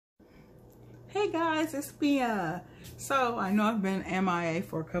Hey guys, it's Mia. So I know I've been MIA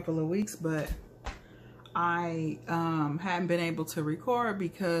for a couple of weeks, but I haven't been able to record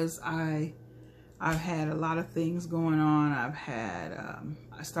because I've had a lot of things going on. I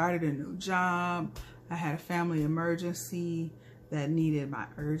started a new job. I had a family emergency that needed my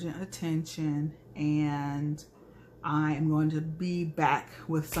urgent attention, and I am going to be back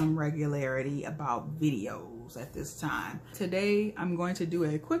with some regularity about videos at this time. Today, I'm going to do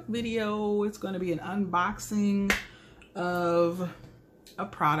a quick video. It's going to be an unboxing of a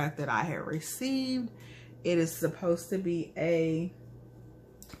product that I have received. It is supposed to be a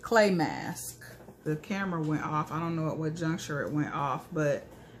clay mask. The camera went off. I don't know at what juncture it went off, but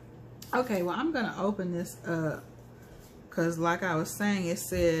okay, well, I'm going to open this up because like I was saying, it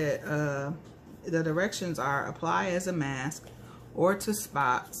said the directions are apply as a mask or to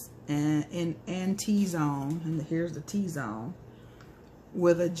spots and T-zone, and here's the T-zone,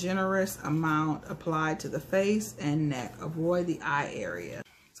 with a generous amount applied to the face and neck. Avoid the eye area.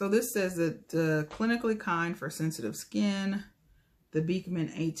 So this says that clinically kind for sensitive skin, the Beekman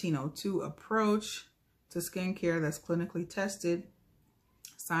 1802 approach to skincare that's clinically tested,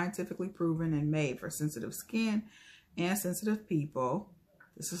 scientifically proven, and made for sensitive skin and sensitive people.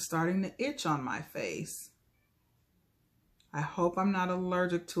 This is starting to itch on my face. I hope I'm not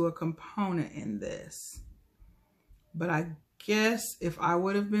allergic to a component in this. But I guess if I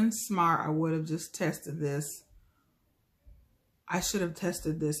would have been smart, I would have just tested this. I should have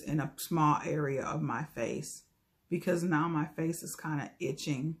tested this in a small area of my face, because now my face is kind of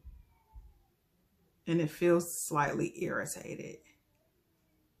itching and it feels slightly irritated.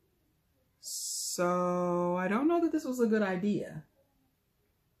 So I don't know that this was a good idea.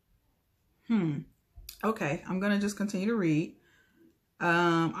 Okay, I'm gonna just continue to read.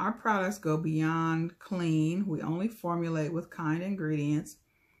 Our products go beyond clean. We only formulate with kind ingredients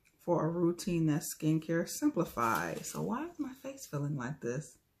for a routine that's skincare simplified. So why is my face feeling like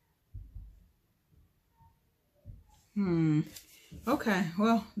this? Okay,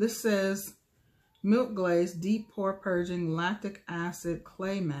 well, this says Milk Glaze Deep Pore Purging Lactic Acid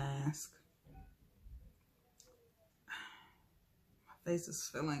Clay Mask. My face is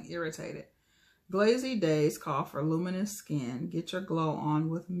feeling irritated. Glazy days call for luminous skin. Get your glow on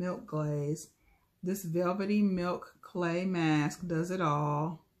with Milk Glaze. This velvety milk clay mask does it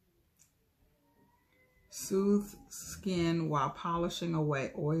all. Soothes skin while polishing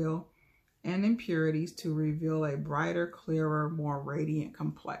away oil and impurities to reveal a brighter, clearer, more radiant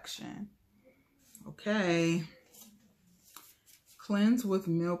complexion. Okay. Cleanse with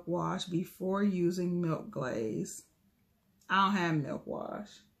milk wash before using Milk Glaze. I don't have milk wash.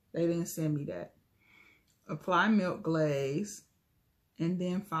 They didn't send me that. Apply Milk Glaze and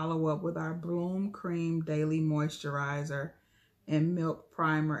then follow up with our Bloom Cream Daily Moisturizer and Milk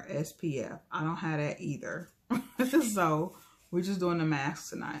Primer SPF. I don't have that either. So we're just doing the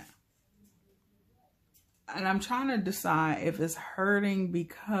mask tonight. And I'm trying to decide if it's hurting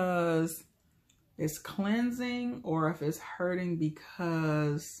because it's cleansing or if it's hurting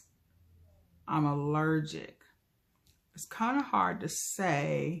because I'm allergic. It's kind of hard to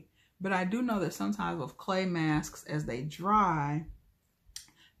say, but I do know that sometimes with clay masks, as they dry,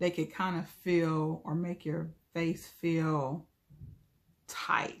 they can kind of feel or make your face feel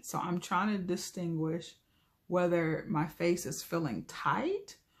tight. So I'm trying to distinguish whether my face is feeling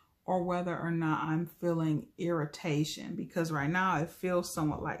tight or whether or not I'm feeling irritation, because right now it feels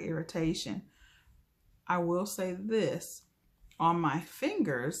somewhat like irritation. I will say this, on my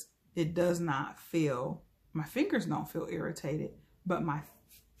fingers, it does not feel, my fingers don't feel irritated, but my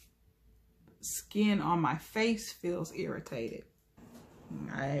skin on my face feels irritated.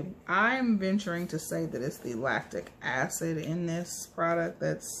 I'm venturing to say that it's the lactic acid in this product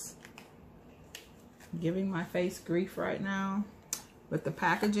that's giving my face grief right now. But the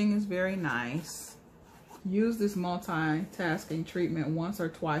packaging is very nice. Use this multitasking treatment once or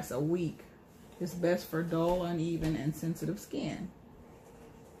twice a week. It's best for dull, uneven, and sensitive skin.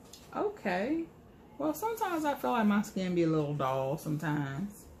 Okay. Well, sometimes I feel like my skin be a little dull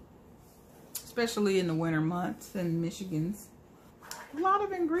sometimes, especially in the winter months in Michigan's. A lot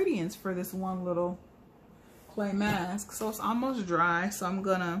of ingredients for this one little clay mask. So it's almost dry, so I'm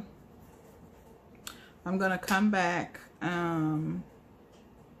gonna come back in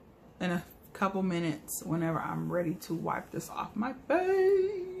a couple minutes whenever I'm ready to wipe this off my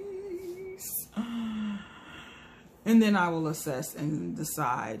face, and then I will assess and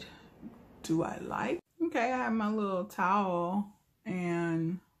decide, do I like? Okay, I have my little towel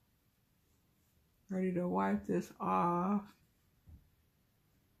and ready to wipe this off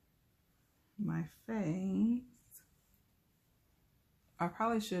my face. I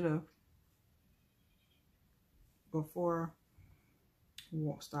probably should have before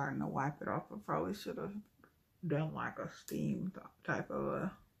starting to wipe it off. I probably should have done like a steam type of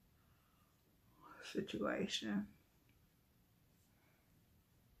a situation.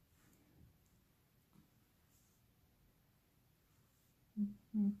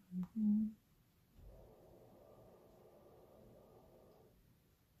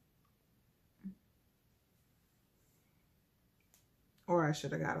 Or I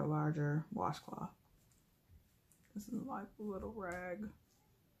should have got a larger washcloth. This is like a little rag.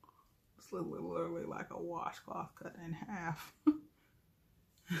 It's literally like a washcloth cut in half.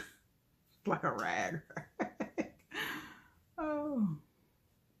 Like a rag. Oh.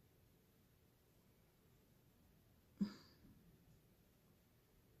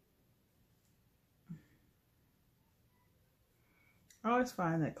 I always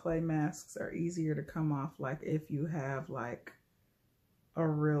find that clay masks are easier to come off like if you have like a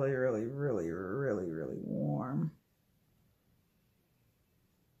really warm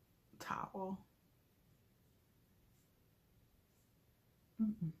towel.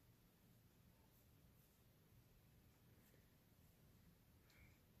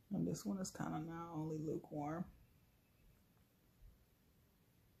 And this one is kind of now only lukewarm.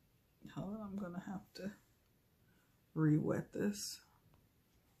 Hold on, I'm gonna have to re-wet this.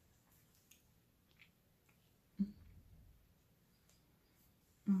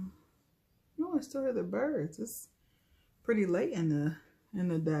 Oh, I still hear the birds. It's pretty late in the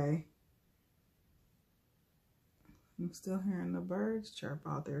day. I'm still hearing the birds chirp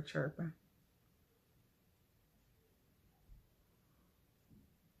out there chirping.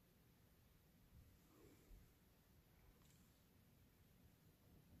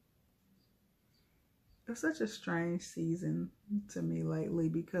 It's such a strange season to me lately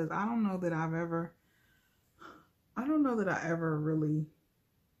because I don't know that I ever really,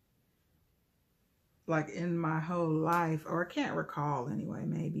 like in my whole life, or I can't recall anyway,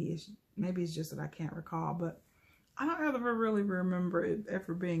 maybe it's just that I can't recall, but I don't ever really remember it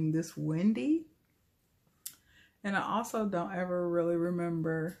ever being this windy. And I also don't ever really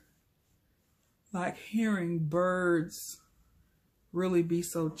remember like hearing birds really be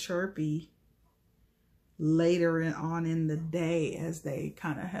so chirpy later on in the day as they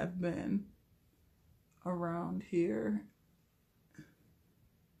kind of have been around here.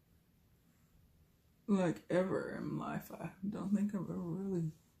 Like ever in life, I don't think I've ever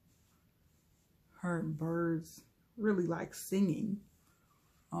really heard birds really like singing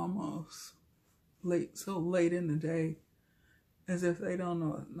almost so late in the day, as if they don't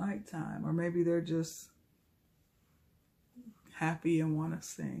know it's nighttime, or maybe they're just happy and want to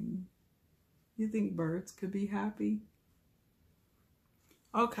sing. You think birds could be happy?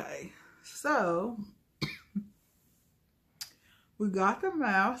 Okay, so we got the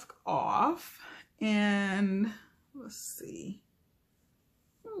mask off, and let's see.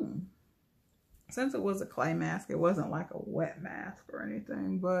 Since it was a clay mask, it wasn't like a wet mask or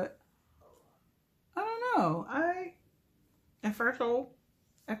anything, but I don't know. At first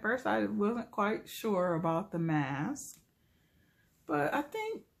I wasn't quite sure about the mask, but I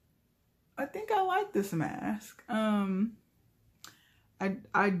think I like this mask. I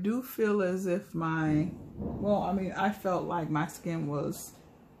do feel as if I felt like my skin was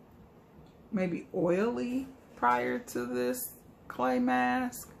maybe oily prior to this clay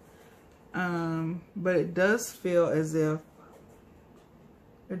mask. But it does feel as if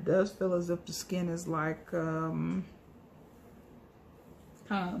the skin is like kind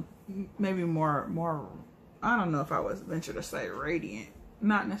of maybe more I don't know if I was venture to say radiant,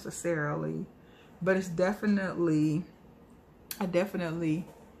 not necessarily, but it's definitely, I definitely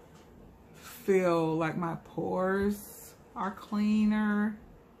feel like my pores are cleaner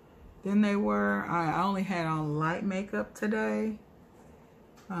than they were. I only had on light makeup today.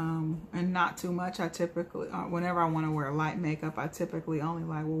 And not too much. I typically, whenever I want to wear light makeup, I typically only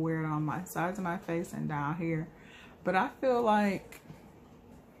will wear it on my sides of my face and down here. But I feel like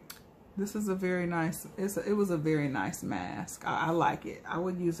this is a very nice, it was a very nice mask. I like it. I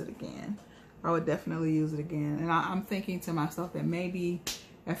would use it again. I would definitely use it again. And I'm thinking to myself that maybe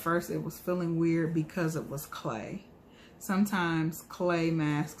at first it was feeling weird because it was clay. Sometimes clay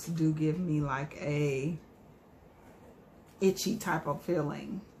masks do give me like a itchy type of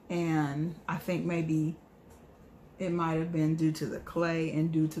feeling, and I think maybe it might have been due to the clay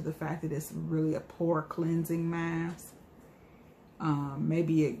and due to the fact that it's really a pore cleansing mask.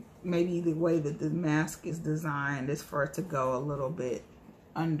 Maybe the way that the mask is designed is for it to go a little bit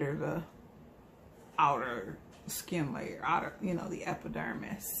under the outer skin layer, the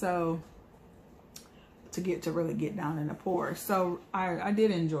epidermis, so to really get down in the pores. So I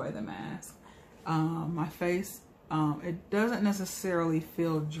did enjoy the mask. My face it doesn't necessarily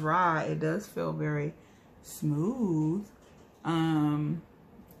feel dry. It does feel very smooth. And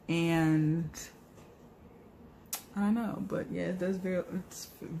I don't know, but yeah, it's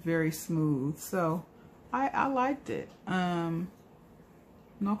very smooth. So I liked it. No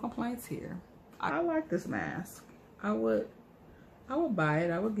complaints here. I like this mask. I would buy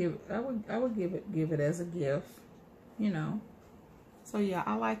it. I would give it as a gift, you know. So yeah,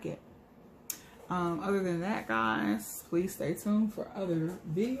 I like it. Other than that, guys, please stay tuned for other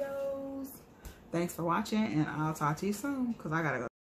videos. Thanks for watching, and I'll talk to you soon because I gotta go.